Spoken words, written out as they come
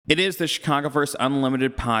It is the Chicagoverse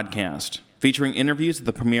Unlimited podcast, featuring interviews of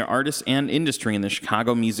the premier artists and industry in the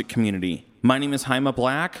Chicago music community. My name is Haima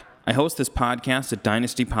Black. I host this podcast at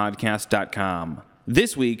dynastypodcast.com.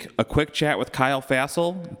 This week, a quick chat with Kyle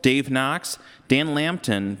Fasel, Dave Knox, Dan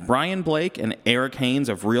Lambton, Brian Blake, and Eric Haines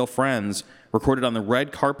of Real Friends, recorded on the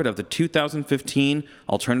red carpet of the 2015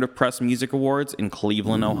 Alternative Press Music Awards in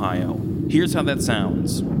Cleveland, Ohio. Here's how that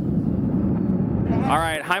sounds. All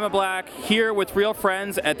right, Haima Black here with Real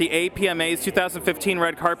Friends at the APMA's 2015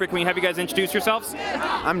 red carpet. Can we have you guys introduce yourselves?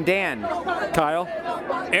 I'm Dan. Kyle.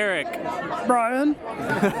 Eric. Brian.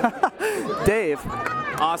 Dave.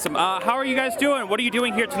 Awesome. How are you guys doing? What are you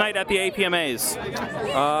doing here tonight at the APMAs?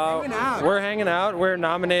 We're hanging out. We're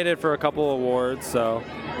nominated for a couple awards, so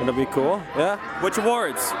it'll be cool. Yeah. Which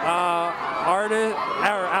awards? Artist,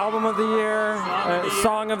 or album of the year,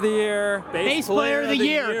 song of the year, bass player of the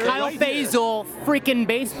year. Kyle Fasel, freaking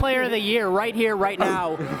bass player of the year, right here, right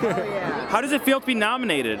now. How does it feel to be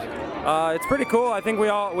nominated? It's pretty cool. I think we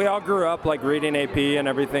all grew up like reading AP and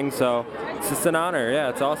everything, so it's just an honor. Yeah,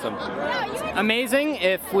 it's awesome. Amazing.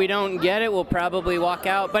 If we don't get it, we'll probably walk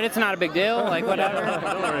out, but it's not a big deal. Like whatever.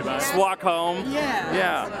 Don't worry about it. Just walk home.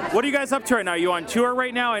 Yeah. What are you guys up to right now? Are you on tour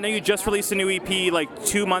right now? I know you just released a new EP like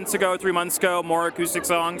 2 months ago, 3 months ago. More acoustic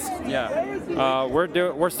songs. Yeah.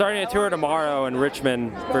 We're starting a tour tomorrow in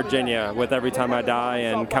Richmond, Virginia, with Every Time I Die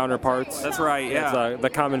and Counterparts. That's right. Yeah. It's the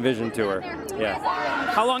Common Vision tour.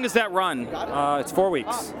 Yeah. How long is that run? It's 4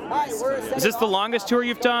 weeks. Is this the longest tour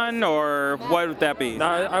you've done, or what would that be?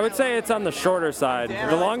 I would say it's on the shorter side.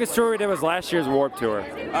 The longest tour we did was last year's Warped Tour.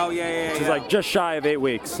 Oh, yeah. Which is like just shy of 8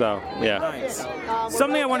 weeks, so yeah. Nice.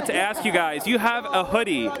 Something I wanted to ask you guys, you have a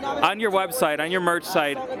hoodie on your website, on your merch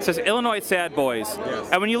site, it says Illinois Sad Boys. Yes.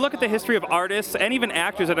 And when you look at the history of artists and even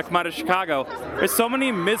actors that have come out of Chicago, there's so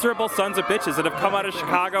many miserable sons of bitches that have come out of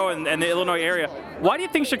Chicago and the Illinois area. Why do you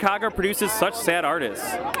think Chicago produces such sad artists?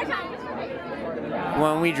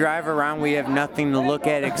 When we drive around, we have nothing to look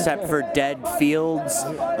at except for dead fields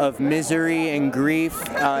of misery and grief.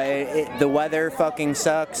 The weather fucking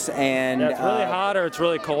sucks, and it's really hot or it's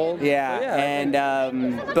really cold. But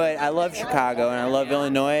I love Chicago and I love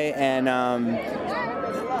Illinois, and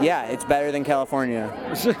it's better than California.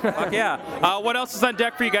 Fuck yeah. What else is on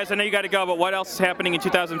deck for you guys? I know you got to go, but what else is happening in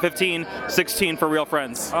 2015-16 for Real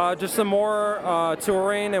Friends? Just some more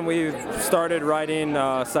touring, and we've started writing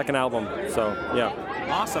a second album. So yeah.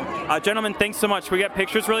 Awesome. Gentlemen, thanks so much. Can we get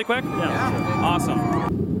pictures really quick? Yeah. Awesome.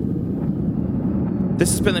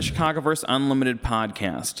 This has been the Chicagoverse Unlimited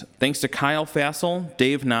podcast. Thanks to Kyle Fasel,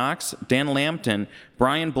 Dave Knox, Dan Lambton,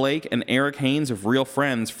 Brian Blake, and Eric Haines of Real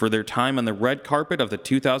Friends for their time on the red carpet of the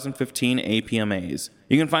 2015 APMAs.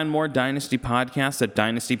 You can find more Dynasty podcasts at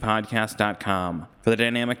dynastypodcast.com. For the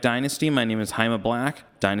Dynamic Dynasty, my name is Haima Black.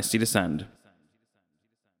 Dynasty Descend.